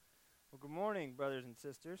Good morning, brothers and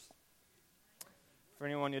sisters. For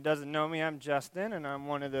anyone who doesn't know me, I'm Justin, and I'm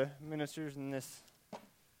one of the ministers in this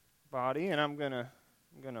body, and I'm gonna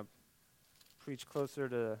preach closer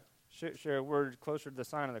to share a word closer to the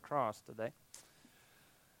sign of the cross today.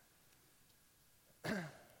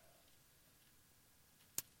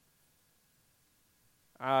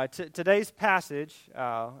 Today's passage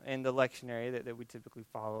in the lectionary that we typically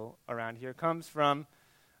follow around here comes from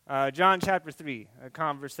John chapter 3, a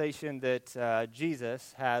conversation that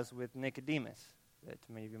Jesus has with Nicodemus that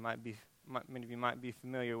many of you might be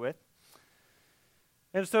familiar with.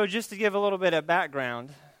 And so just to give a little bit of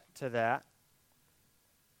background to that,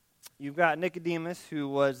 you've got Nicodemus, who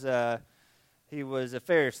was he was a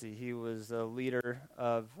Pharisee. He was a leader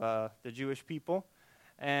of the Jewish people,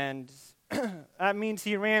 and that means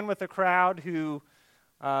he ran with a crowd who,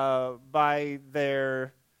 by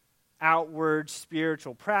their outward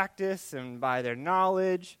spiritual practice and by their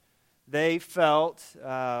knowledge, they felt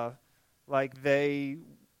like they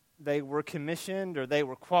were commissioned or they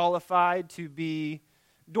were qualified to be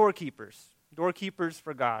doorkeepers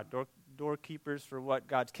for God, doorkeepers for what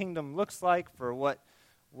God's kingdom looks like, for what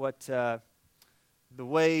the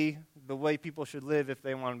way people should live if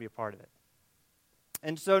they want to be a part of it.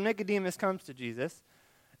 And so Nicodemus comes to Jesus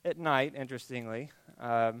at night, interestingly.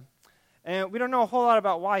 And we don't know a whole lot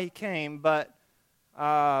about why he came, but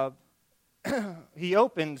he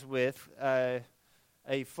opens with a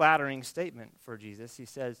flattering statement for Jesus. He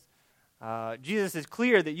says, Jesus, is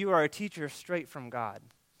clear that you are a teacher straight from God.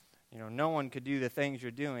 You know, no one could do the things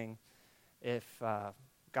you're doing if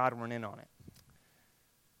God weren't in on it.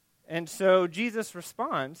 And so Jesus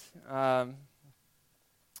responds.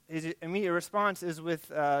 His immediate response is with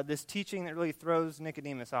this teaching that really throws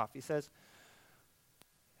Nicodemus off. He says,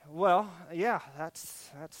 well, yeah, that's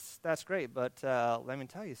great, but let me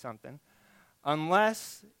tell you something.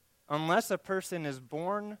 Unless a person is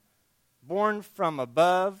born from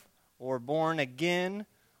above, or born again,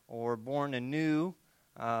 or born anew,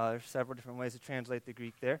 there's several different ways to translate the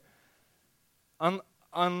Greek there.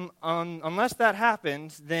 Unless that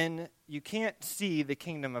happens, then you can't see the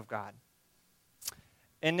kingdom of God.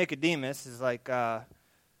 And Nicodemus is like,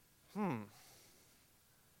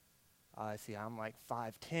 I see, I'm like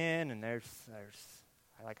 5'10", and there's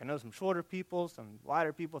I know some shorter people, some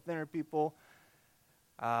lighter people, thinner people,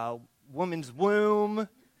 woman's womb.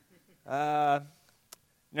 No,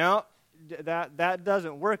 that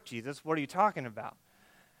doesn't work, Jesus. What are you talking about?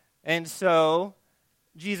 And so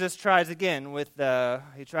Jesus tries again with,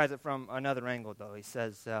 he tries it from another angle, though. He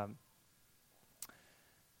says,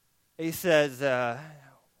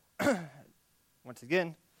 once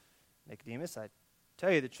again, Nicodemus, I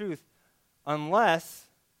tell you the truth, unless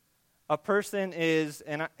a person is,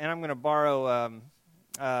 and I'm going to borrow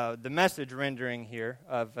the Message rendering here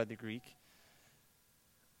of the Greek.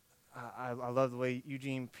 I love the way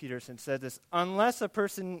Eugene Peterson said this. Unless a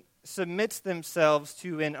person submits themselves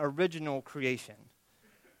to an original creation,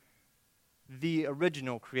 the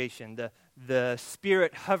original creation, the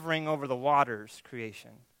Spirit hovering over the waters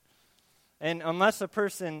creation, and unless a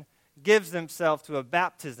person gives themselves to a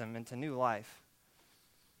baptism into new life,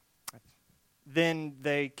 then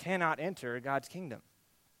they cannot enter God's kingdom.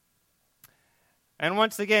 And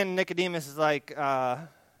once again, Nicodemus is like, what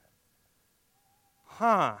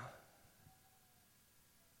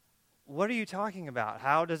are you talking about?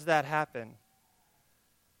 How does that happen?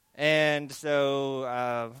 And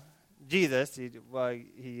so Jesus, he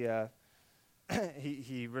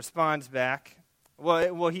responds back.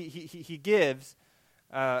 He gives.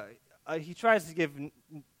 He tries to give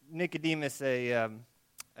Nicodemus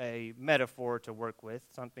a metaphor to work with,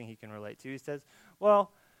 something he can relate to. He says,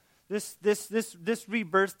 "Well, this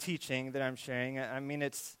rebirth teaching that I'm sharing, I mean,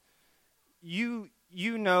 it's you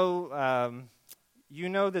know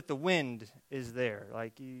that the wind is there,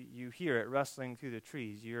 like you hear it rustling through the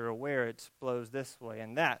trees. You're aware it blows this way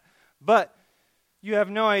and that, but you have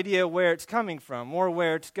no idea where it's coming from or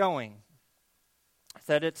where it's going." I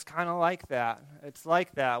said it's kind of like that. It's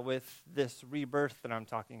like that with this rebirth that I'm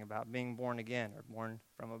talking about, being born again or born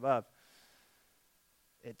from above.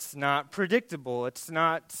 It's not predictable. It's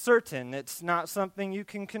not certain. It's not something you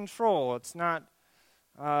can control. It's not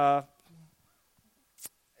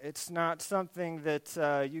something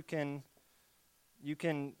that you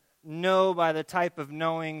can know by the type of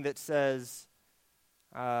knowing that says,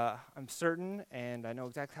 I'm certain and I know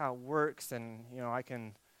exactly how it works, and I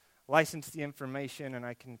can license the information and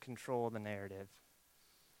I can control the narrative.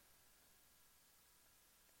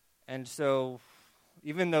 And so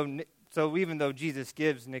even though Jesus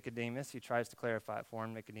gives Nicodemus, he tries to clarify it for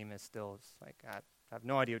him. Nicodemus still is like, I have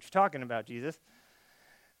no idea what you're talking about, Jesus.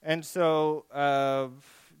 And so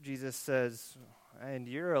Jesus says, "And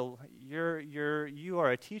you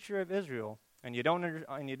are a teacher of Israel, and you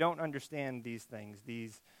don't understand these things,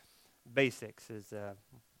 these basics," is a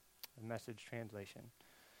Message translation.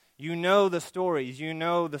 You know the stories. You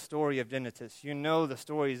know the story of Genesis. You know the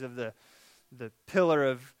stories of the pillar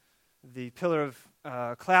of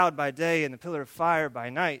cloud by day and the pillar of fire by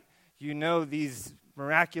night. You know these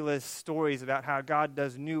miraculous stories about how God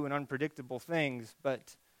does new and unpredictable things,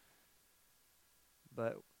 but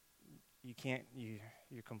you can't.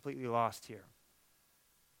 You're completely lost here.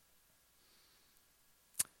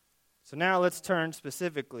 So now let's turn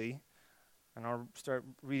specifically, and I'll start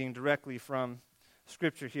reading directly from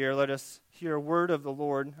Scripture here. Let us hear a word of the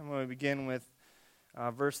Lord. I'm going to begin with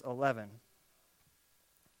verse 11.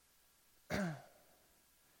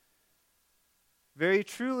 Very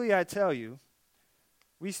truly I tell you,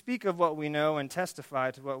 we speak of what we know and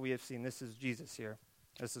testify to what we have seen. This is Jesus here.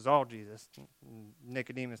 This is all Jesus.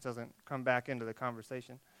 Nicodemus doesn't come back into the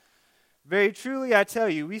conversation. Very truly I tell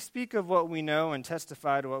you, we speak of what we know and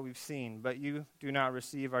testify to what we've seen, but you do not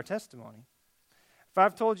receive our testimony. If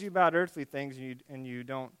I've told you about earthly things and you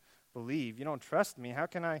don't believe, you don't trust me, how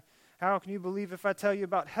can you believe if I tell you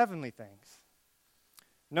about heavenly things?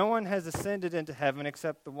 No one has ascended into heaven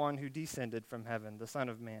except the one who descended from heaven, the Son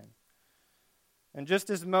of Man. And just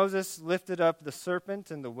as Moses lifted up the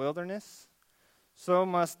serpent in the wilderness, so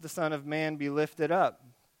must the Son of Man be lifted up,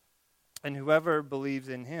 and whoever believes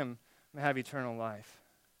in him may have eternal life.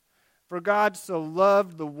 For God so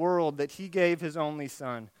loved the world that he gave his only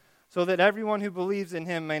Son, so that everyone who believes in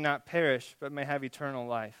him may not perish, but may have eternal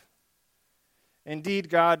life. Indeed,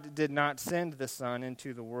 God did not send the Son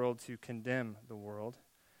into the world to condemn the world,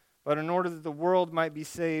 but in order that the world might be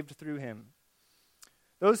saved through him.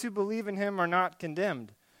 Those who believe in him are not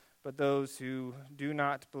condemned, but those who do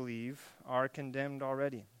not believe are condemned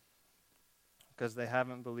already, because they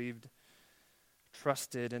haven't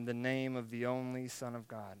trusted in the name of the only Son of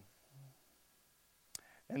God.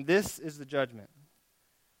 And this is the judgment.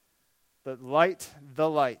 The light,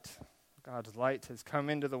 God's light has come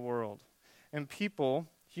into the world. And people,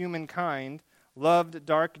 humankind, loved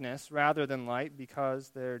darkness rather than light because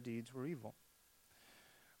their deeds were evil.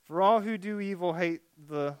 For all who do evil hate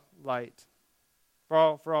the light. For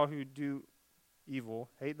all who do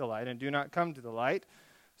evil hate the light and do not come to the light,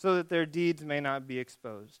 so that their deeds may not be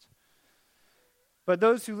exposed. But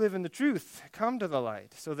those who live in the truth come to the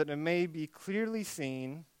light, so that it may be clearly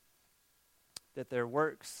seen that their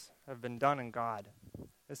works have been done in God.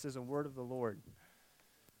 This is a word of the Lord.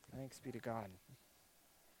 Thanks be to God.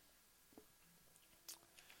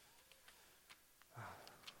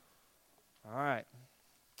 All right.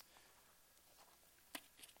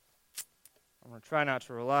 I'm going to try not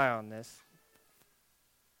to rely on this.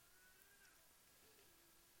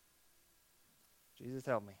 Jesus,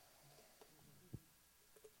 help me.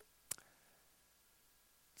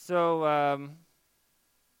 So,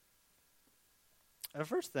 the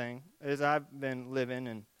first thing is I've been living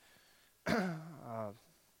and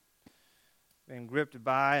been gripped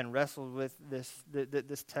by and wrestled with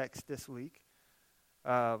this text this week.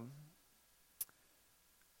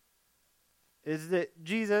 Is that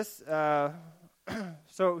Jesus,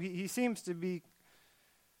 so he seems to be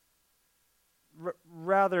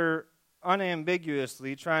rather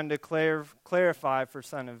unambiguously trying to clarify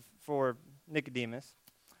for Nicodemus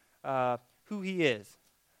who he is.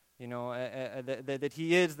 You know, that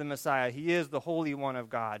he is the Messiah. He is the Holy One of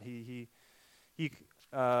God. He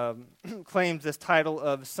claims this title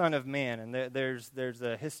of Son of Man, and there's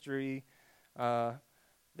a history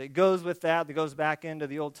that goes with that goes back into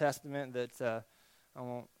the Old Testament that I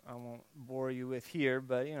won't bore you with here,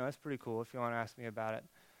 but you know it's pretty cool if you want to ask me about it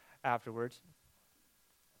afterwards.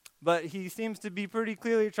 But he seems to be pretty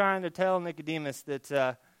clearly trying to tell Nicodemus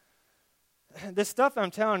that this stuff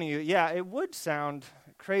I'm telling you, yeah, it would sound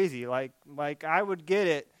crazy. Like I would get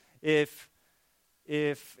it if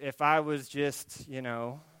I was just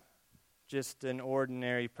an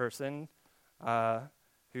ordinary person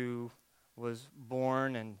who was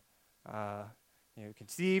born and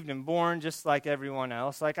conceived and born just like everyone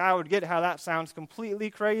else. Like I would get how that sounds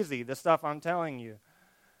completely crazy, the stuff I'm telling you.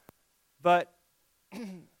 But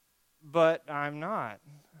I'm not.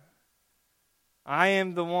 I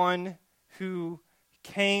am the one who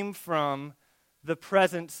came from the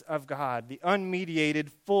presence of God, the unmediated,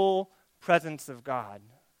 full presence of God.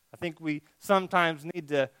 I think we sometimes need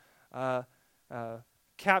to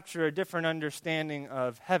capture a different understanding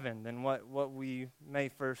of heaven than what we may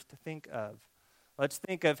first think of. Let's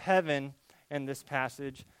think of heaven in this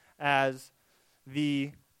passage as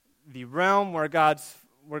the realm where God's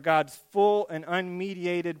God's full and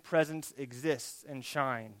unmediated presence exists and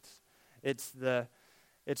shines. It's the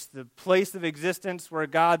place of existence where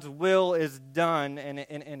God's will is done,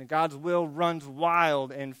 and God's will runs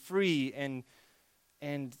wild and free and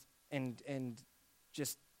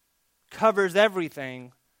just covers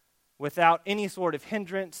everything without any sort of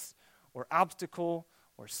hindrance or obstacle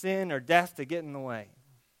or sin or death to get in the way.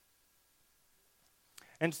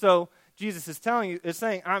 And so Jesus is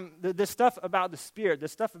saying, this stuff about the Spirit,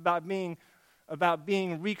 this stuff about being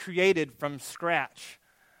recreated from scratch,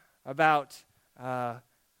 about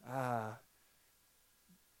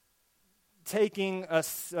taking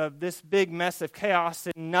this big mess of chaos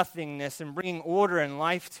and nothingness and bringing order and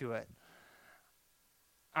life to it.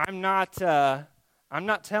 I'm not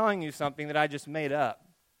telling you something that I just made up.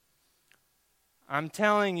 I'm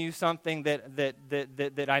telling you something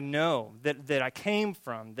that I know, that I came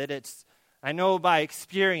from, I know by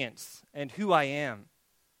experience and who I am.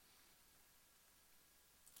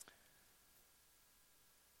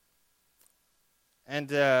 And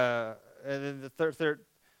the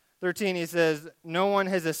 13, he says, no one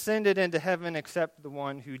has ascended into heaven except the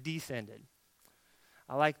one who descended.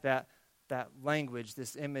 I like that language,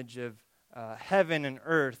 this image of heaven and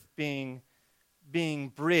earth being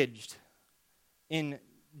bridged in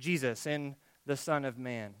Jesus, in the Son of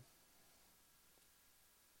Man.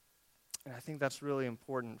 And I think that's really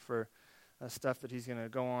important for stuff that he's going to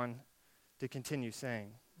go on to continue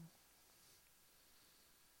saying.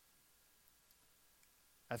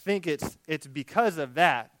 I think it's because of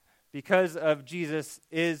that, because of Jesus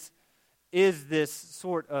is this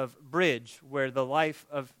sort of bridge where the life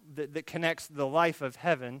of that connects the life of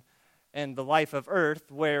heaven and the life of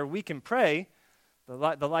earth, where we can pray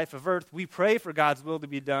the life of earth. We pray for God's will to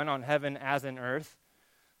be done on heaven as in earth,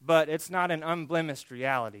 but it's not an unblemished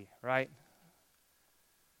reality, right?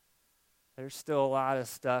 There's still a lot of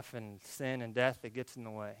stuff and sin and death that gets in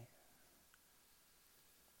the way.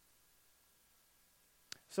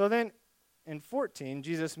 So then, in 14,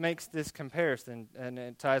 Jesus makes this comparison, and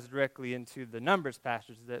it ties directly into the Numbers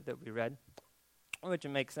passage that we read, which it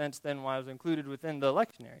makes sense then why it was included within the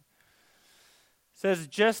lectionary. It says,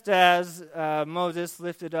 just as Moses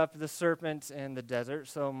lifted up the serpent in the desert,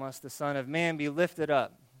 so must the Son of Man be lifted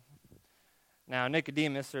up. Now,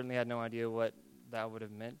 Nicodemus certainly had no idea what that would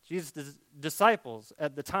have meant. Jesus' disciples,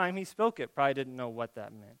 at the time he spoke it, probably didn't know what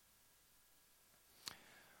that meant.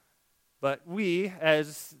 But we,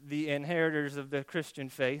 as the inheritors of the Christian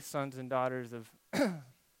faith, sons and daughters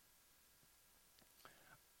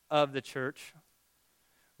of the church,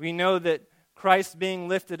 we know that Christ being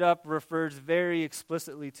lifted up refers very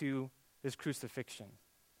explicitly to his crucifixion.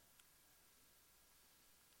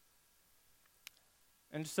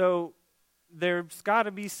 And so there's got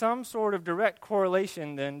to be some sort of direct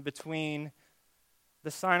correlation then between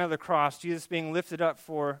the sign of the cross, Jesus being lifted up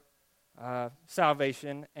for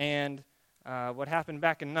salvation, and what happened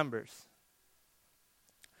back in Numbers,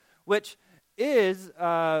 which is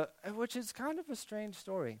kind of a strange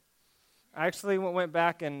story. I actually went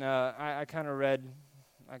back and I kind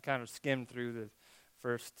of skimmed through the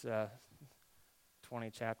first 20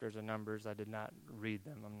 chapters of Numbers. I did not read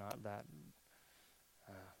them. I'm not that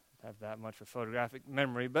have that much of a photographic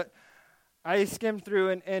memory, but I skimmed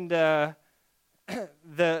through and the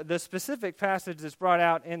specific passage that's brought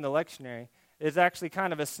out in the lectionary is actually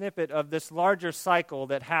kind of a snippet of this larger cycle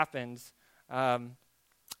that happens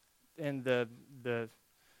in the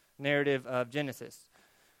narrative of Genesis,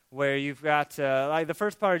 where you've got, like the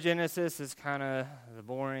first part of Genesis is kind of the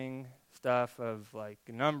boring stuff of like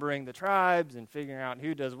numbering the tribes and figuring out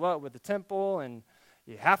who does what with the temple, and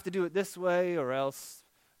you have to do it this way or else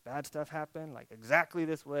bad stuff happen, like exactly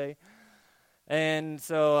this way. And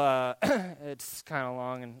so it's kind of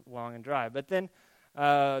long and dry. But then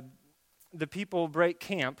the people break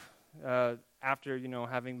camp after,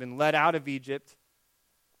 having been led out of Egypt.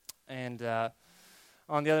 And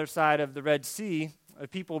on the other side of the Red Sea, the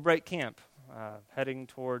people break camp, heading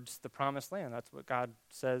towards the Promised Land. That's what God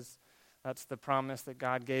says. That's the promise that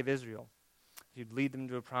God gave Israel. He'd lead them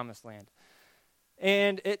to a Promised Land.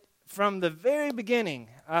 And from the very beginning,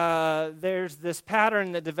 there's this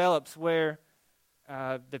pattern that develops where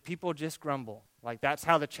the people just grumble. Like that's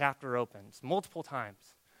how the chapter opens, multiple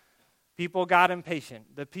times. People got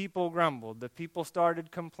impatient. The people grumbled. The people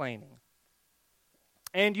started complaining.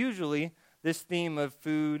 And usually, this theme of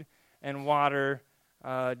food and water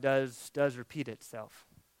does repeat itself.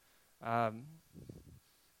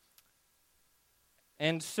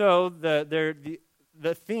 And so the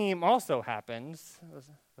theme also happens,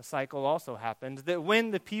 the cycle also happens, that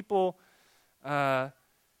when the people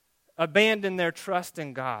abandon their trust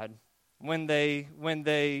in God, when they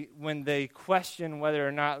question whether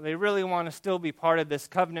or not they really want to still be part of this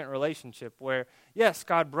covenant relationship where, yes,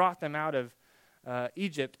 God brought them out of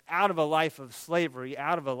Egypt, out of a life of slavery,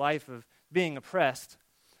 out of a life of being oppressed,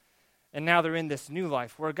 and now they're in this new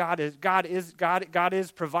life where God is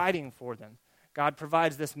providing for them. God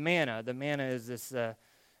provides this manna. The manna is this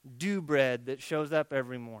dew bread that shows up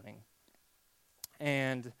every morning.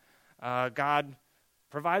 And God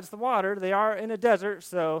provides the water. They are in a desert,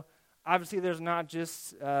 so obviously there's not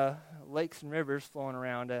just lakes and rivers flowing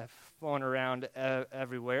around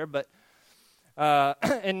everywhere. But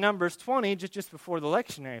in Numbers 20, just before the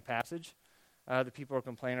lectionary passage, the people are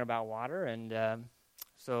complaining about water. And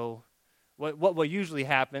so what usually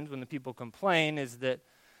happens when the people complain is that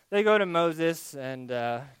they go to Moses, and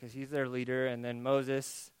because he's their leader, and then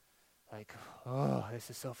Moses, like, oh, this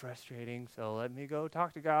is so frustrating, so let me go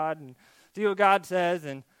talk to God and see what God says.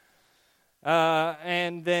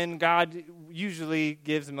 And then God usually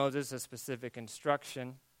gives Moses a specific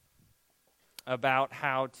instruction about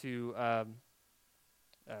how to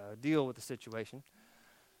deal with the situation.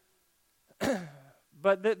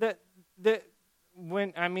 But that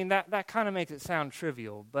kind of makes it sound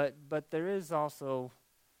trivial, but there is also,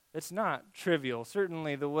 it's not trivial.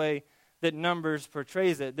 Certainly the way that Numbers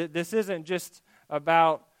portrays it. This isn't just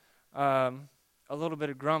about a little bit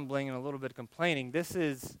of grumbling and a little bit of complaining. This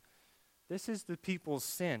is the people's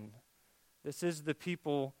sin. This is the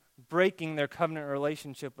people breaking their covenant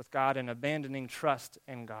relationship with God and abandoning trust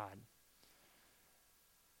in God.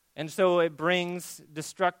 And so it brings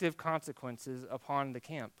destructive consequences upon the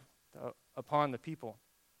camp, upon the people.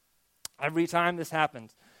 Every time this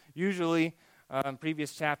happens, usually in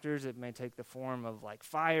previous chapters, it may take the form of like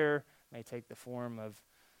fire, may take the form of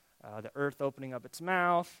the earth opening up its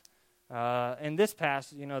mouth. In this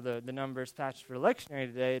passage, the Numbers passage for lectionary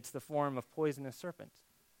today, it's the form of poisonous serpents.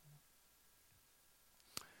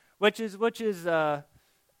 Which is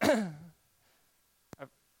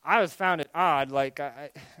I always found it odd,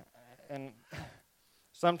 and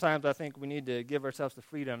sometimes I think we need to give ourselves the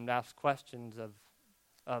freedom to ask questions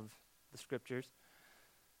of the Scriptures.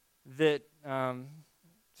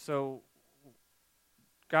 So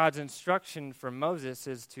God's instruction for Moses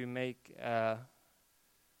is to make a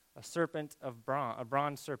serpent of bronze, a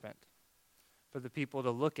bronze serpent, for the people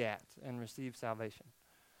to look at and receive salvation.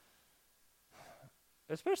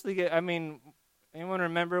 Especially, anyone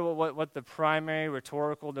remember what the primary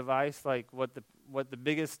rhetorical device, like what the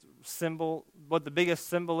biggest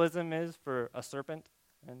symbolism is for a serpent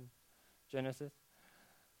in Genesis?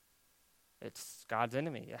 It's God's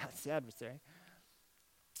enemy. Yeah, it's the adversary.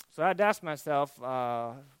 So I'd ask myself,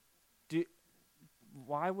 why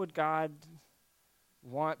would God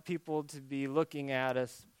want people to be looking at a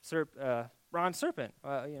bronze serpent?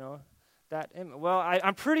 I'm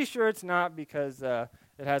pretty sure it's not because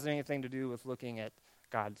it has anything to do with looking at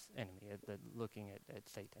God's enemy, looking at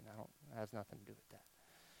Satan. It has nothing to do with that.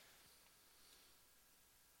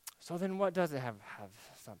 So then what does it have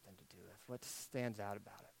something to do with? What stands out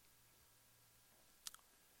about it?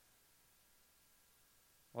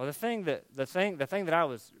 Well, the thing that I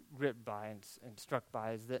was gripped by and struck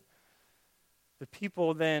by is that the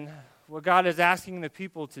people then, what God is asking the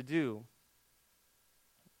people to do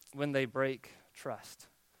when they break trust,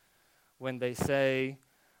 when they say,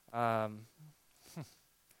 God,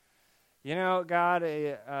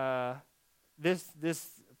 this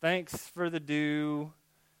thanks for the dew,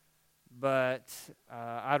 but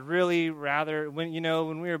I'd really rather, when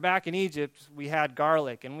we were back in Egypt, we had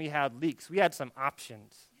garlic and we had leeks. We had some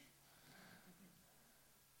options.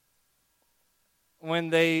 When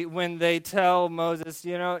they tell Moses,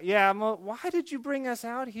 why did you bring us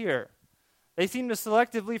out here? They seem to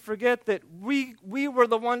selectively forget that we were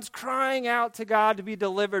the ones crying out to God to be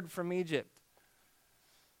delivered from Egypt.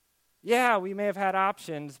 Yeah, we may have had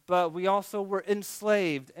options, but we also were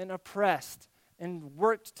enslaved and oppressed and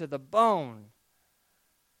worked to the bone.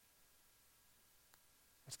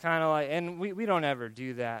 It's kind of like, and we don't ever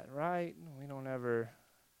do that, right? I don't ever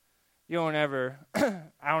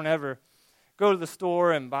go to the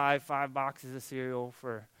store and buy 5 boxes of cereal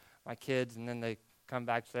for my kids, and then they come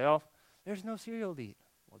back and say, oh, there's no cereal to eat.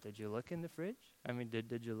 Well, did you look in the fridge?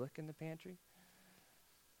 Did you look in the pantry?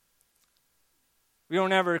 We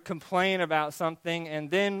don't ever complain about something and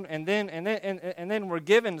then we're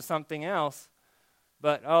given something else,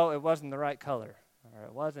 but it wasn't the right color, or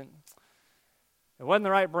it wasn't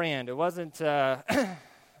the right brand. It wasn't the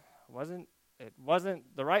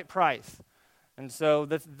right price. And so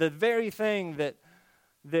the very thing that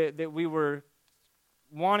we were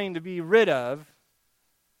wanting to be rid of,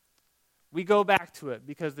 we go back to it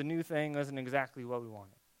because the new thing wasn't exactly what we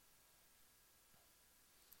wanted.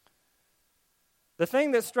 The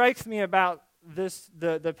thing that strikes me about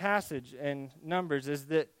the passage in Numbers is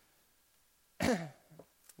that the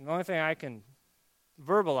only thing I can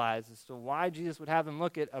verbalize as to why Jesus would have them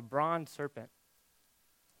look at a bronze serpent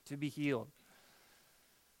to be healed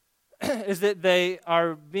is that they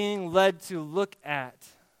are being led to look at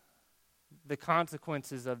the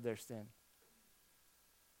consequences of their sin.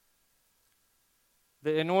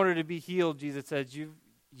 That in order to be healed, Jesus says,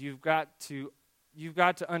 you've got to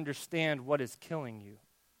understand what is killing you.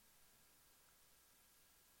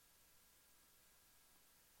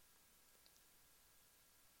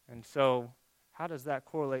 And so, how does that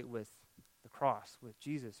correlate with the cross, with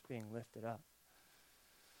Jesus being lifted up?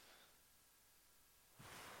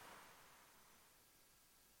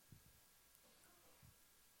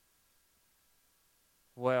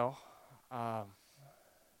 Well, I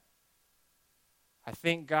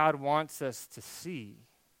think God wants us to see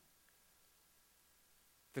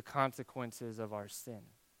the consequences of our sin.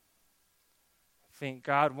 I think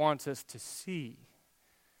God wants us to see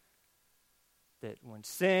that when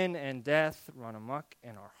sin and death run amok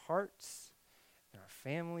in our hearts, in our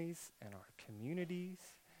families, in our communities,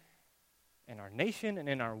 in our nation, and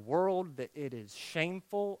in our world, that it is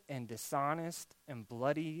shameful and dishonest and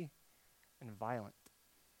bloody and violent.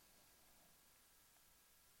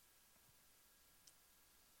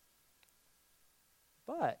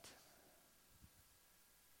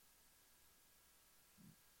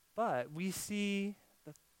 But we see,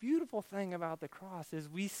 the beautiful thing about the cross is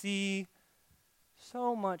we see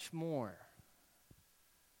so much more.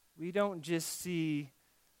 We don't just see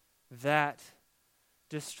that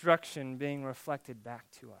destruction being reflected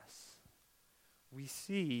back to us. We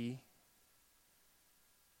see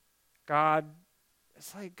God,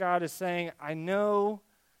 it's like God is saying, I know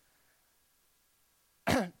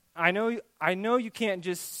you can't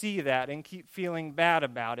just see that and keep feeling bad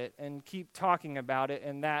about it and keep talking about it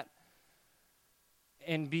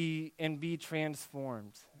and be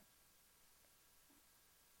transformed.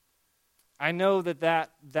 I know that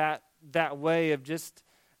way of just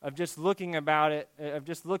looking about it, of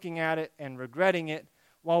just looking at it and regretting it,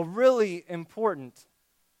 while really important,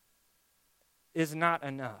 is not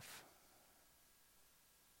enough.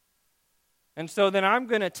 And so then I'm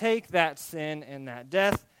going to take that sin and that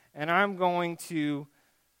death, and I'm going to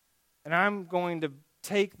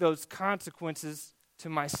take those consequences to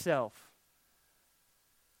myself.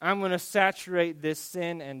 I'm going to saturate this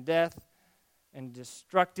sin and death and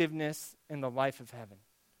destructiveness in the life of heaven.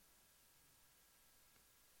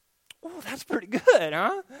 Oh, that's pretty good,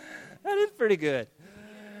 huh? That is pretty good.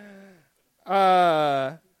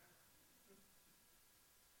 Yeah,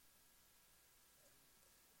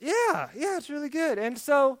 it's really good. And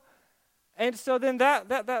so then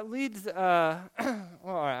that leads. Well,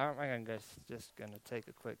 all right, I'm just gonna take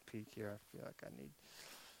a quick peek here. I feel like I need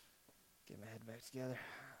to get my head back together.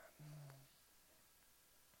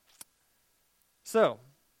 So,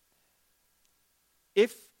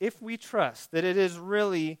 if we trust that it is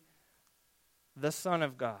really the Son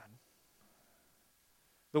of God,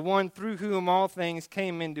 the one through whom all things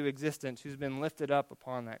came into existence, who's been lifted up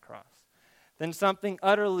upon that cross, then something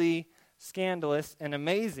utterly scandalous and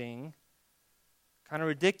amazing, kind of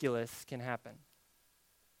ridiculous, can happen.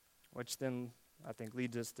 Which then, I think,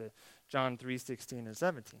 leads us to John 3:16 and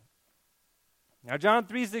 17. Now, John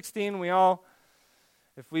 3:16, we all,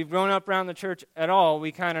 if we've grown up around the church at all,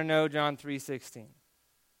 we kind of know John 3:16.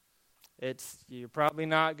 You're probably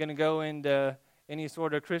not going to go into any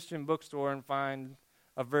sort of Christian bookstore and find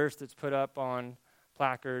a verse that's put up on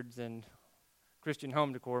placards and Christian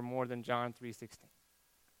home decor more than John 3:16.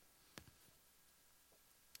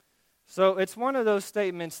 So it's one of those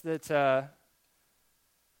statements that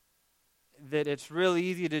it's really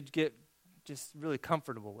easy to get just really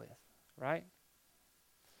comfortable with, right?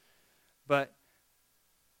 But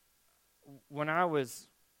when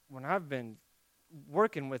I've been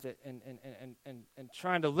working with it and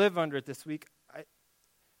trying to live under it this week,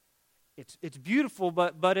 it's beautiful,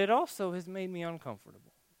 but it also has made me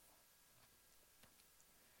uncomfortable.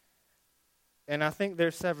 And I think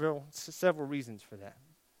there's several reasons for that.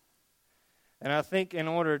 And I think in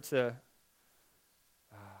order to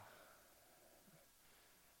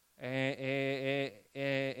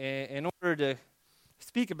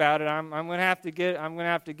speak about it, I'm going to have to get a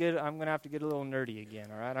little nerdy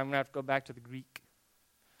again. All right, I'm going to have to go back to the Greek.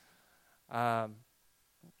 So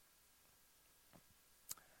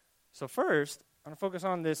first, I'm going to focus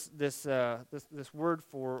on this word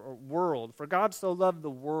for world. For God so loved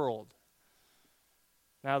the world.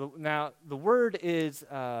 Now the word is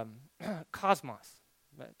cosmos.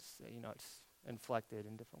 That's it's inflected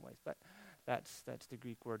in different ways, but that's the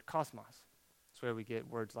Greek word cosmos. That's where we get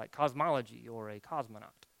words like cosmology or a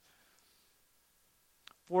cosmonaut.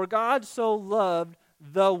 For God so loved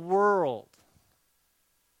the world.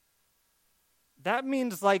 That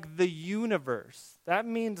means like the universe. That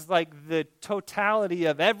means like the totality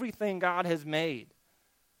of everything God has made.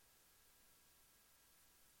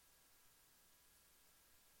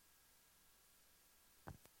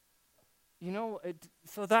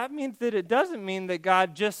 So that means that it doesn't mean that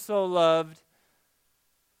God just so loved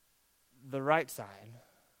the right side.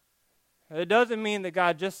 It doesn't mean that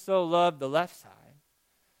God just so loved the left side.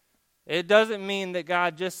 It doesn't mean that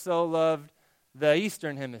God just so loved the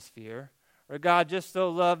eastern hemisphere, or God just so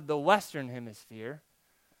loved the western hemisphere,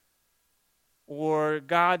 or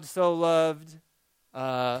God so loved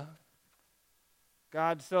the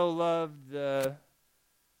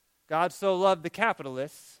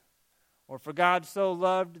capitalists, or for God so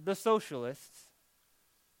loved the socialists.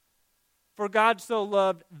 For God so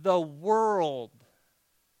loved the world.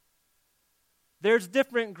 There's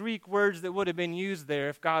different Greek words that would have been used there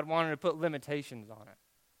if God wanted to put limitations on it.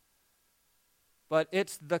 But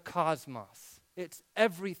it's the cosmos. It's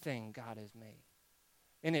everything God has made.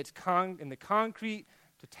 In the concrete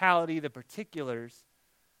totality, the particulars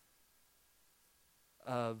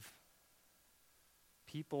of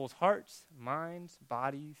people's hearts, minds,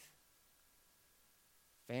 bodies,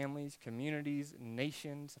 families, communities,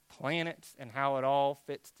 nations, planets, and how it all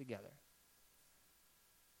fits together.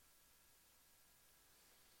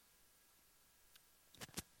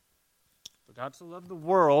 For God so loved the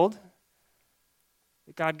world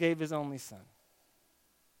that God gave his only Son.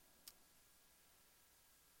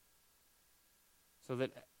 So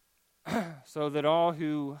that all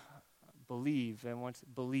who believe, and let's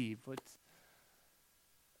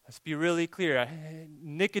be really clear.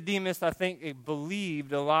 Nicodemus, I think,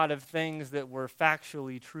 believed a lot of things that were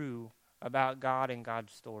factually true about God and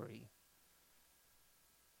God's story.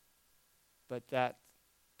 But that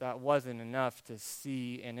wasn't enough to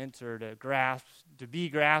see and enter, to be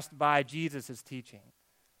grasped by Jesus' teaching.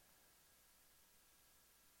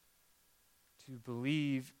 To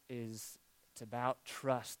believe it's about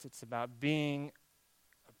trust. It's about being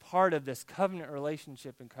a part of this covenant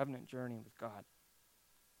relationship and covenant journey with God.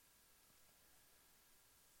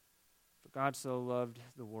 For God so loved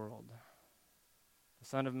the world. The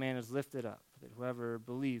Son of Man is lifted up, that whoever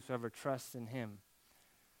believes, whoever trusts in him,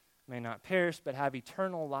 may not perish, but have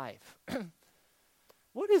eternal life.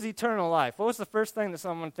 What is eternal life? What was the first thing that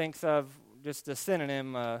someone thinks of, just a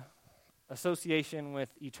synonym, association with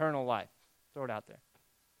eternal life? Throw it out there.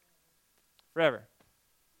 Forever.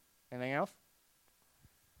 Anything else?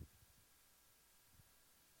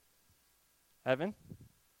 Heaven?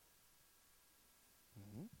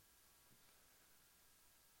 Mm-hmm.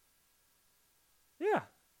 Yeah.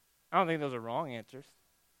 I don't think those are wrong answers.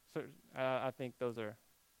 So, I think those are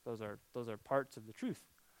parts of the truth.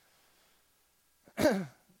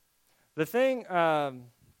 The thing,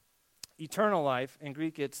 eternal life, in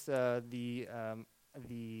Greek it's the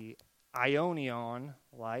aionion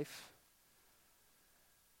life.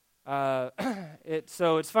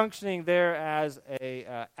 It's functioning there as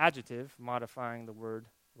a adjective, modifying the word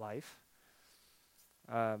life.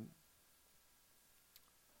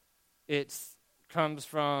 It comes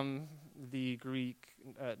from the Greek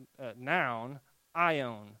noun,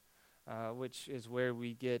 aion, which is where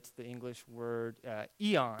we get the English word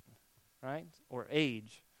eon, right, or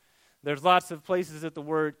age. There's lots of places that the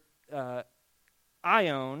word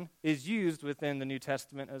aion is used within the New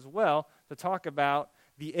Testament as well to talk about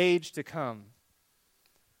the age to come.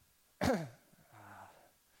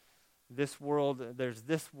 This world, there's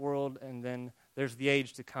this world, and then there's the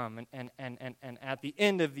age to come. And at the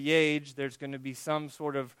end of the age, there's going to be some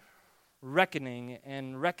sort of reckoning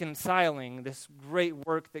and reconciling this great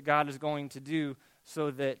work that God is going to do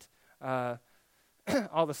so that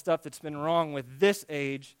all the stuff that's been wrong with this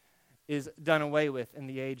age is done away with in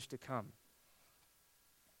the age to come.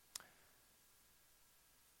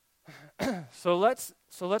 So let's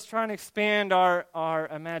try and expand our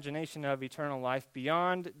imagination of eternal life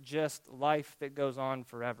beyond just life that goes on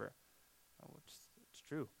forever. It's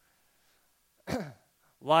true.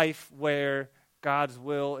 Life where God's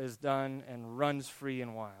will is done and runs free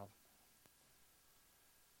and wild.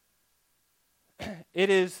 It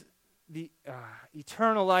is the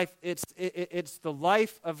eternal life. It's the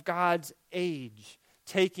life of God's age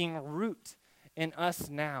taking root in us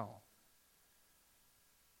now.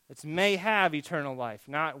 It may have eternal life,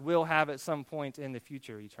 not will have at some point in the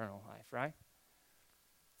future eternal life, right?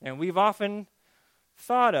 And we've often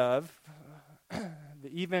thought of, the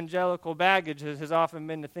evangelical baggage has often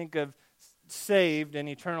been to think of saved and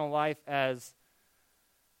eternal life as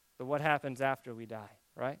but what happens after we die,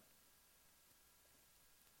 right?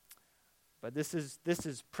 But this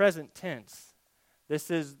is present tense.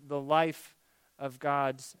 This is the life of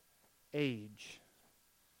God's age.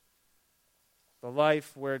 The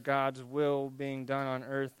life where God's will being done on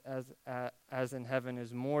earth as in heaven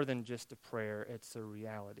is more than just a prayer, it's a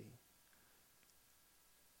reality.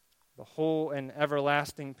 The whole and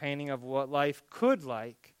everlasting painting of what life could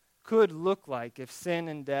look like if sin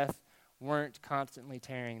and death weren't constantly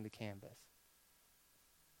tearing the canvas.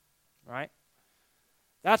 Right?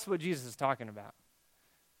 That's what Jesus is talking about.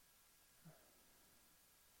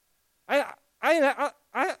 I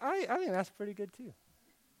think that's pretty good too.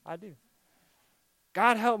 I do.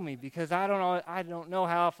 God help me, because I don't know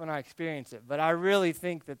how often I experience it, but I really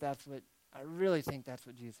think that's what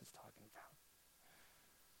Jesus is talking about.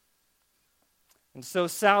 And so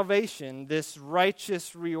salvation, this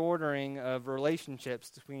righteous reordering of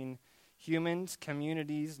relationships between humans,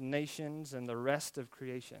 communities, nations, and the rest of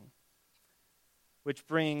creation, which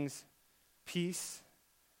brings peace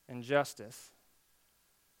and justice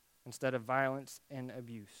instead of violence and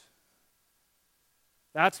abuse.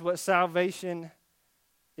 That's what salvation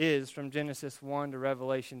is from Genesis 1 to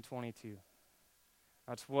Revelation 22.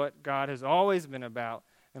 That's what God has always been about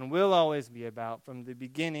and will always be about from the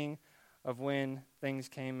beginning of when things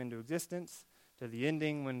came into existence to the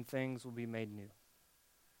ending when things will be made new.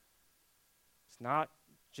 It's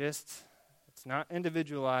not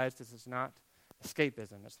individualized. This is not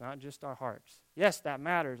escapism. It's not just our hearts. Yes, that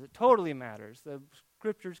matters. It totally matters. The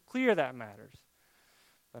Scripture's clear that matters.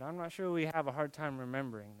 But I'm not sure we have a hard time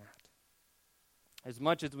remembering that as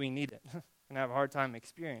much as we need it and have a hard time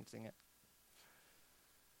experiencing it.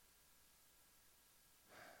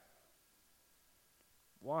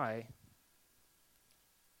 Why?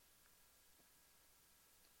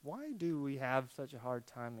 Why do we have such a hard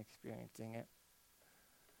time experiencing it?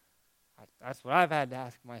 That's what I've had to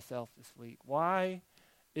ask myself this week. Why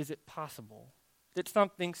is it possible that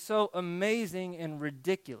something so amazing and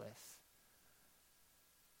ridiculous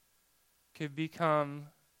could become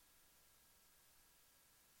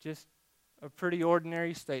just a pretty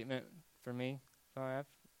ordinary statement for me? So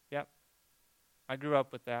I grew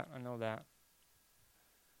up with that. I know that.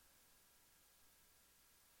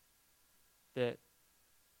 That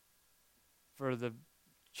for the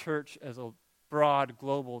church as a broad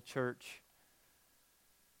global church,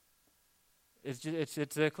 it's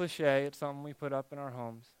a cliche. It's something we put up in our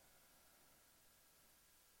homes.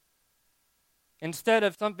 Instead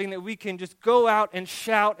of something that we can just go out and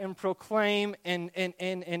shout and proclaim, and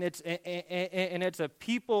it's a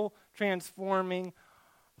people transforming,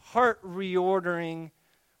 heart reordering,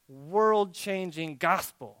 world changing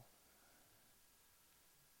gospel.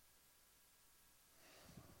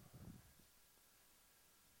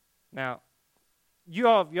 Now,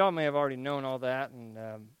 y'all may have already known all that, and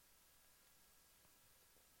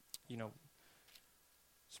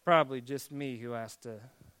it's probably just me who has to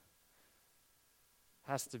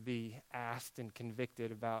be asked and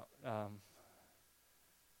convicted about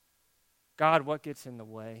God, what gets in the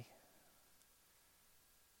way?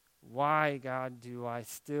 Why, God, do I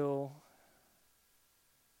still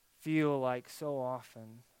feel like so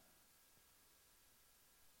often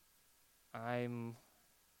I'm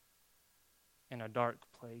in a dark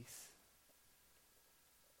place?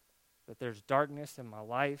 That there's darkness in my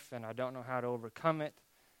life and I don't know how to overcome it,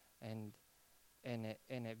 and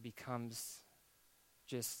it becomes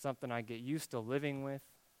just something I get used to living with.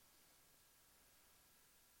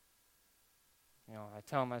 I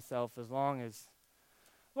tell myself as long as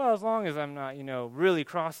I'm not, really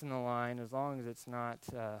crossing the line, as long as it's not,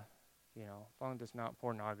 as long as it's not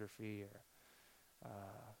pornography or,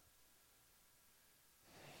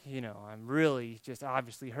 I'm really just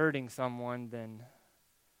obviously hurting someone, then,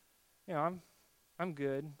 I'm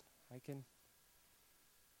good. I can.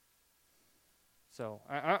 So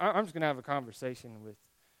I'm just gonna have a conversation with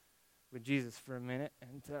Jesus for a minute,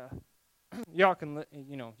 and y'all can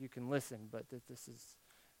you can listen, but this is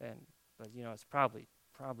it's probably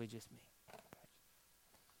just me.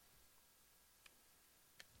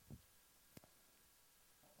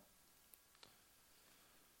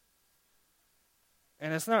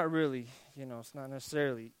 And it's not really, it's not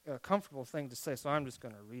necessarily a comfortable thing to say, so I'm just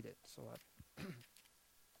going to read it.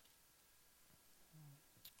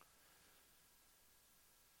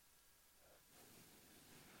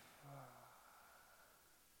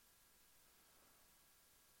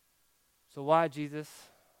 So why, Jesus?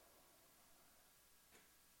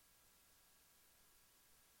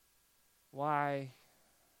 Why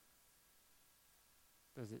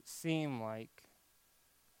does it seem like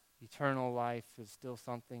eternal life is still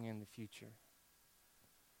something in the future?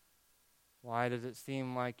 Why does it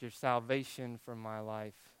seem like your salvation for my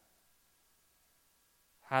life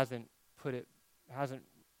hasn't put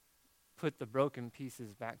the broken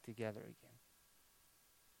pieces back together again?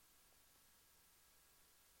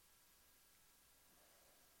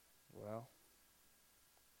 Well,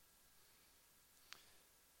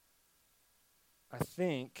 I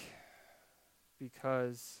think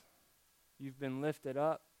because you've been lifted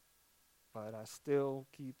up, but I still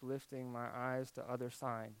keep lifting my eyes to other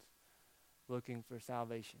signs, looking for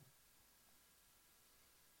salvation.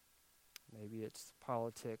 Maybe it's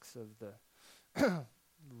politics of the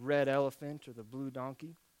red elephant or the blue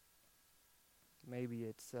donkey. Maybe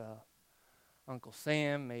it's Uncle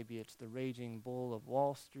Sam. Maybe it's the raging bull of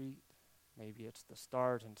Wall Street. Maybe it's the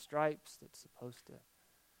stars and stripes that's supposed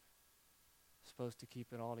to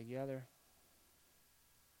keep it all together.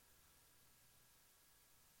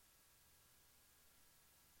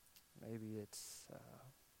 Maybe it's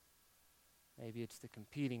the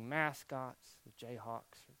competing mascots, the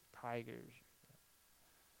Jayhawks or the Tigers.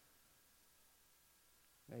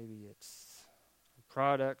 Maybe it's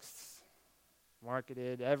products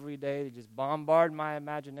marketed every day to just bombard my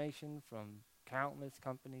imagination from countless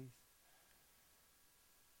companies.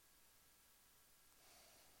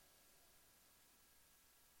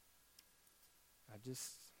 I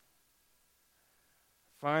just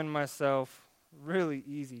find myself really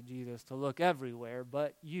easy, Jesus, to look everywhere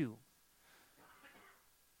but you,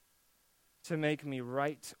 to make me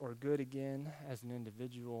right or good again as an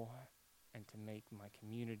individual, and to make my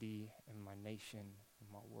community and my nation and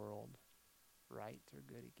my world right or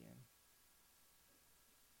good again.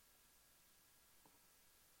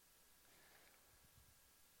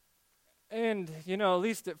 And, at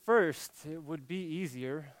least at first, it would be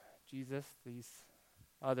easier, Jesus, these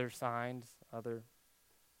other signs, other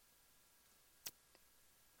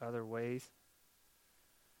ways.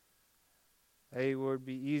 They would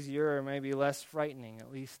be easier or maybe less frightening,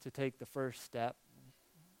 at least to take the first step.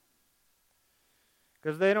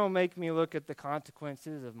 Because they don't make me look at the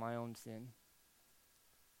consequences of my own sin.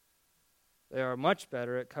 They are much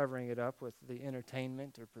better at covering it up with the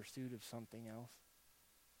entertainment or pursuit of something else.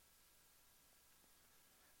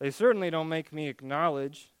 They certainly don't make me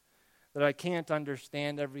acknowledge that I can't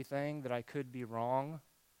understand everything, that I could be wrong.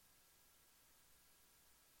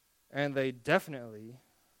 And they definitely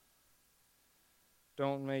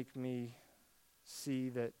don't make me see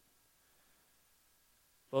that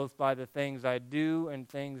both by the things I do and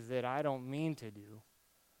things that I don't mean to do,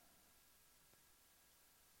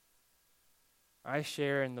 I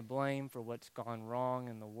share in the blame for what's gone wrong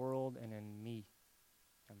in the world and in me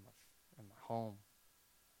and my home.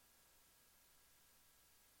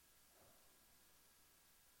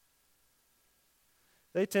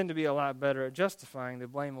 They tend to be a lot better at justifying the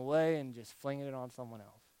blame away and just flinging it on someone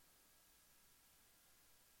else.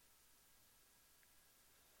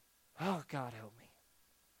 Oh, God, help me.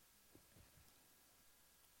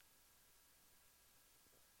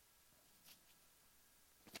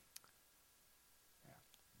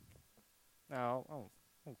 Now,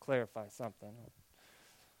 I'll clarify something.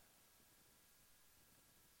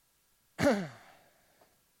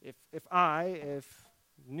 If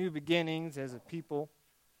New Beginnings as a people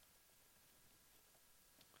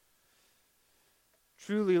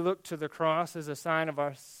truly look to the cross as a sign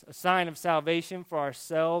of salvation for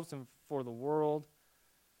ourselves and for the world,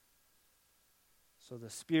 so the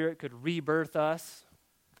Spirit could rebirth us,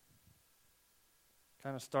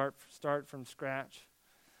 kind of start from scratch,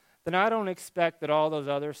 then I don't expect that all those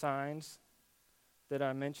other signs that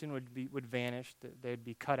I mentioned would vanish, that they'd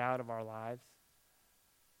be cut out of our lives.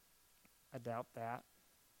 I doubt that.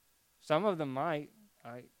 Some of them might.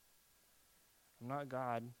 I'm not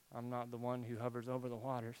God. I'm not the one who hovers over the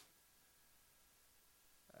waters.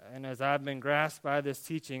 And as I've been grasped by this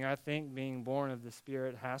teaching, I think being born of the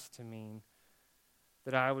Spirit has to mean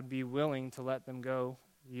that I would be willing to let them go,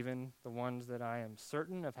 even the ones that I am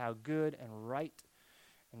certain of how good and right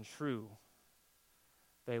and true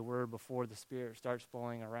they were before the Spirit starts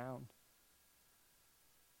blowing around.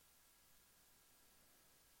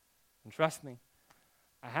 And trust me,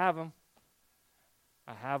 I have them.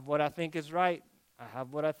 I have what I think is right. I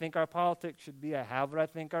have what I think our politics should be. I have what I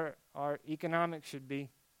think our economics should be.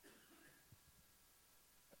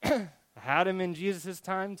 I had them in Jesus'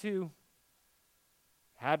 time too.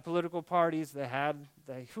 Had political parties.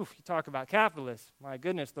 You talk about capitalists. My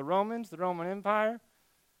goodness, the Romans, the Roman Empire,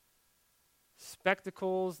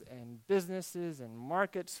 spectacles and businesses and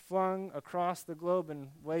markets flung across the globe in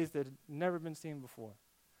ways that had never been seen before.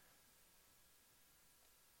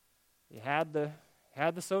 You had the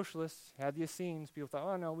socialists, had the Essenes. People thought,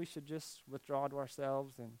 oh no, we should just withdraw to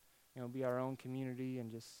ourselves and be our own community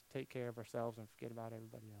and just take care of ourselves and forget about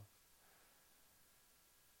everybody else.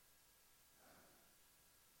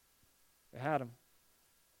 They had them.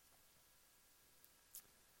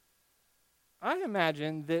 I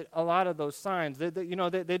imagine that a lot of those signs,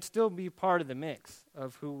 they'd still be part of the mix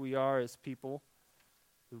of who we are as people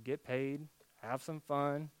who get paid, have some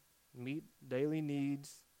fun, meet daily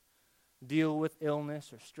needs, deal with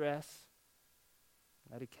illness or stress,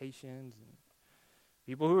 medications, and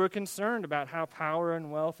people who are concerned about how power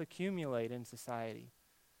and wealth accumulate in society.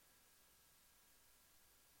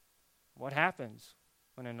 What happens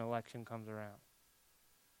when an election comes around?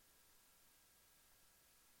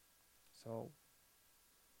 So,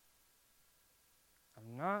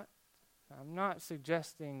 I'm not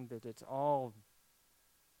suggesting that it's all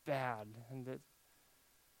bad and that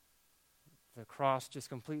the cross just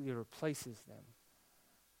completely replaces them.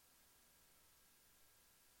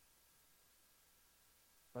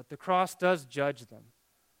 But the cross does judge them.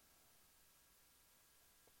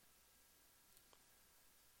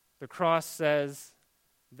 The cross says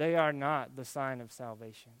they are not the sign of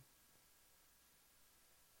salvation.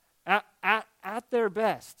 At their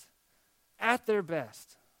best,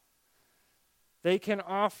 they can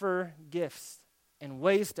offer gifts and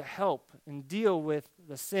ways to help and deal with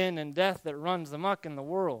the sin and death that runs amok in the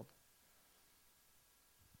world.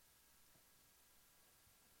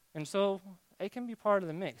 And so it can be part of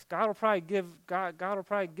the mix. God will probably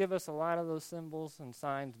give us a lot of those symbols and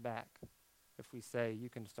signs back if we say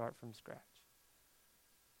you can start from scratch.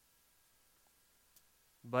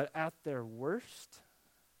 But at their worst,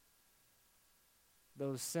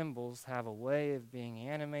 those symbols have a way of being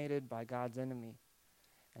animated by God's enemy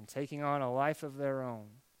and taking on a life of their own.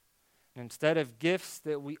 And instead of gifts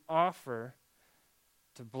that we offer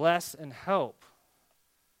to bless and help,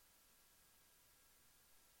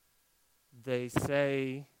 they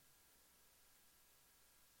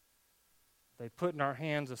put in our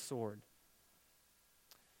hands a sword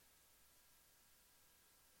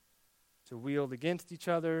to wield against each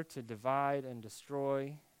other, to divide and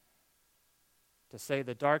destroy, to say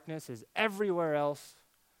the darkness is everywhere else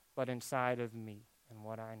but inside of me and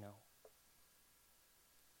what I know.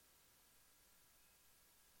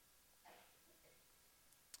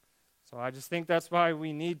 So I just think that's why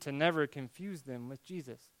we need to never confuse them with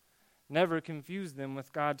Jesus. Never confuse them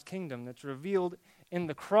with God's kingdom that's revealed in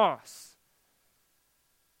the cross.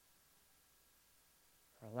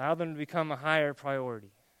 Or allow them to become a higher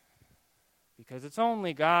priority. Because it's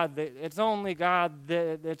only God that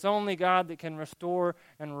can restore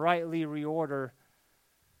and rightly reorder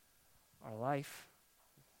our life,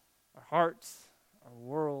 our hearts, our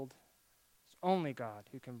world. It's only God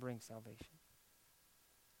who can bring salvation.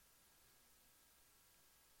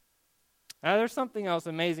 Now, there's something else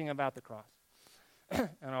amazing about the cross. And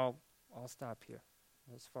I'll stop here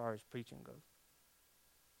as far as preaching goes.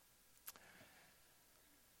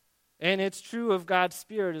 And it's true of God's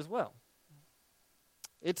Spirit as well.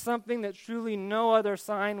 It's something that truly no other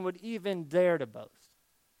sign would even dare to boast.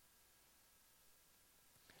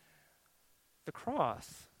 The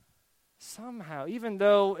cross, somehow, even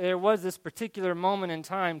though there was this particular moment in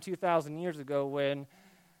time 2,000 years ago when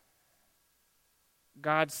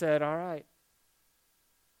God said, all right,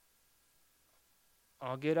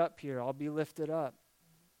 I'll get up here, I'll be lifted up.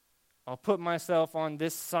 I'll put myself on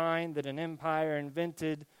this sign that an empire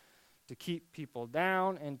invented to keep people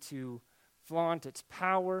down and to flaunt its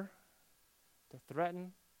power, to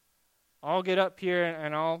threaten. I'll get up here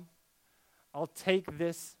and I'll take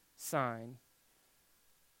this sign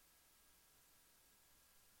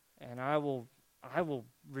and I will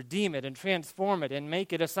redeem it and transform it and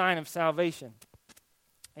make it a sign of salvation.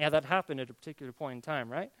 Yeah, that happened at a particular point in time,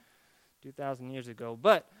 right? 2,000 years ago.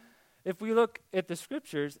 But if we look at the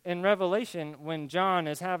scriptures in Revelation, when John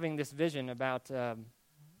is having this vision about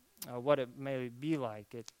what it may be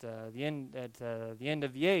like at the end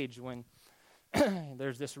of the age, when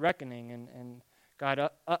there's this reckoning and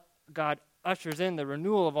God ushers in the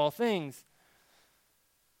renewal of all things.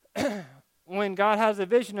 When God has a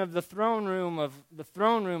vision of the throne room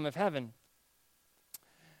of heaven,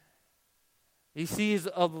 he sees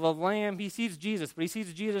of the Lamb. He sees Jesus, but he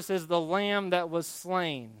sees Jesus as the Lamb that was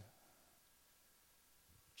slain.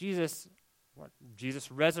 Jesus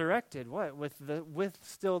resurrected. What? With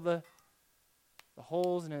still the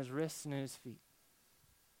holes in his wrists and in his feet.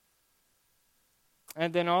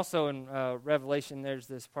 And then also in Revelation, there's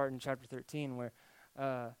this part in chapter 13 where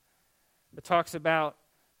it talks about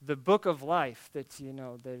the book of life. That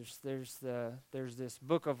there's this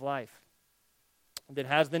book of life that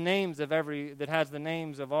has the names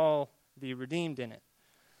of all the redeemed in it.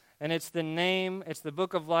 And it's the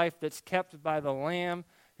book of life that's kept by the Lamb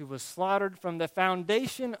who was slaughtered from the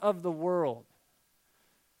foundation of the world.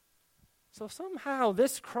 So somehow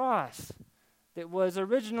this cross that was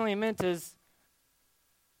originally meant as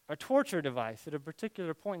a torture device at a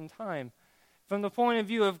particular point in time, from the point of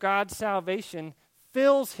view of God's salvation,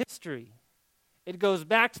 fills history. It goes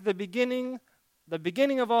back to the beginning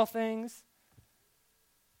of all things.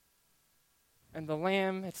 And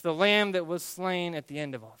it's the Lamb that was slain at the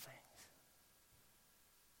end of all things.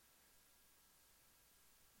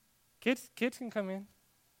 Kids can come in.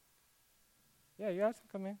 Yeah, you guys can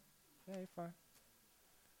come in. Yeah, you're fine.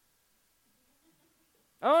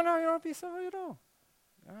 Oh, no, you don't be sorry at all.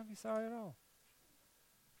 You don't be sorry at all.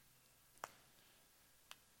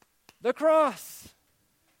 The cross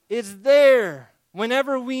is there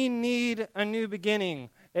whenever we need a new beginning.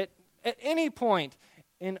 At any point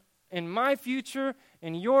in my future,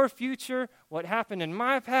 in your future, what happened in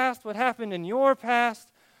my past, what happened in your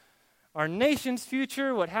past, our nation's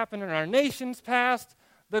future, what happened in our nation's past,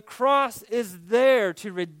 the cross is there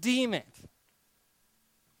to redeem it.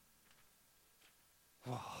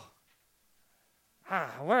 Whoa.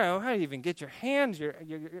 Well, how do you even get your hands,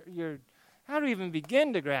 how do you even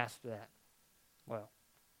begin to grasp that? Well,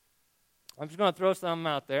 I'm just going to throw something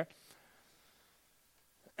out there.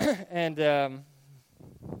 And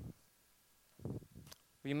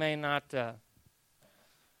we may not,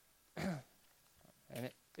 and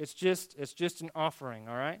it's just an offering,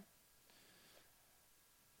 all right?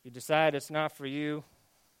 If you decide it's not for you,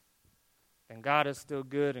 then God is still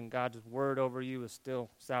good, and God's word over you is still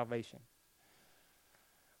salvation.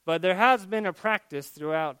 But there has been a practice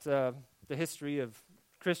throughout the history of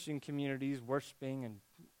Christian communities worshiping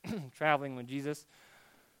and traveling with Jesus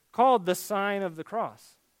called the sign of the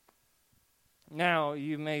cross. Now,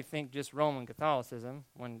 you may think just Roman Catholicism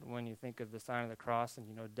when you think of the sign of the cross and,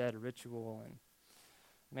 dead ritual, and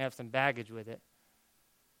you may have some baggage with it.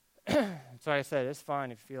 So like I said, it's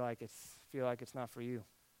fine if you feel like it's not for you.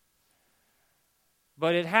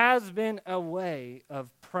 But it has been a way of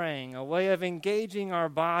praying, a way of engaging our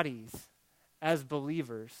bodies as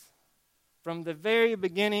believers. From the very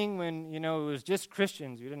beginning when, it was just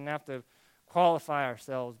Christians, we didn't have to qualify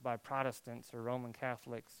ourselves by Protestants or Roman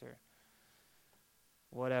Catholics or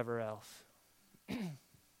whatever else.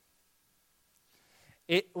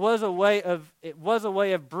 It was a way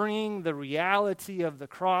of bringing the reality of the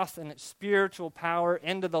cross and its spiritual power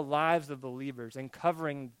into the lives of believers and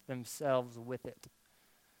covering themselves with it.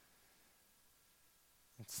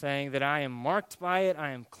 It's saying that I am marked by it,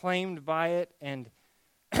 I am claimed by it, and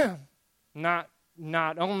not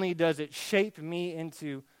only does it shape me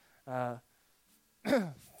into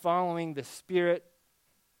following the Spirit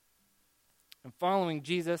and following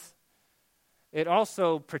Jesus, it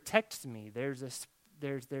also protects me. There's a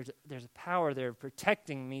power there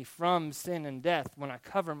protecting me from sin and death when I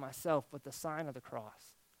cover myself with the sign of the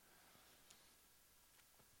cross.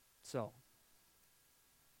 So,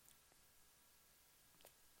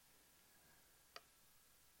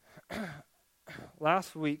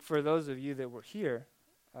 last week, for those of you that were here,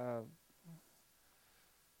 I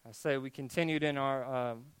say we continued in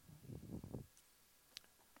our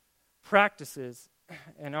practices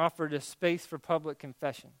and offered a space for public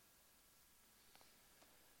confession.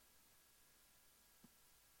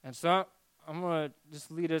 And so I'm going to just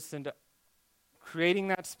lead us into creating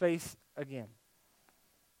that space again.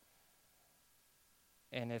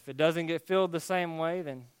 And if it doesn't get filled the same way,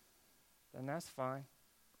 then that's fine.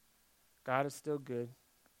 God is still good.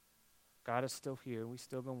 God is still here. We've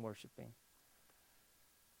still been worshiping.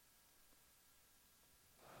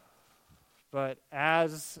 But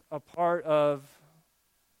as a part of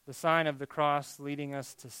the sign of the cross leading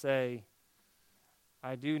us to say,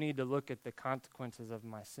 I do need to look at the consequences of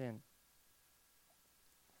my sin.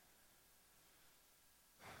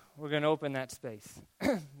 We're going to open that space.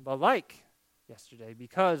 But like yesterday,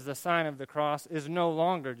 because the sign of the cross is no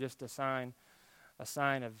longer just a sign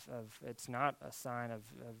of it's not a sign of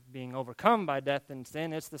being overcome by death and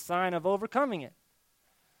sin, it's the sign of overcoming it.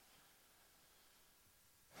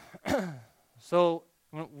 So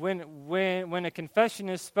when a confession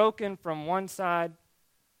is spoken from one side,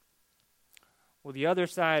 will the other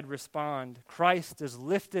side respond, Christ is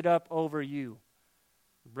lifted up over you,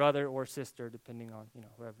 brother or sister, depending on,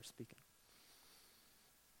 whoever's speaking.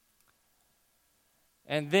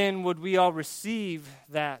 And then would we all receive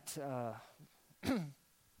that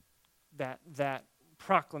that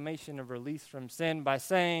proclamation of release from sin by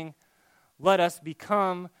saying, let us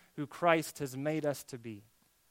become who Christ has made us to be.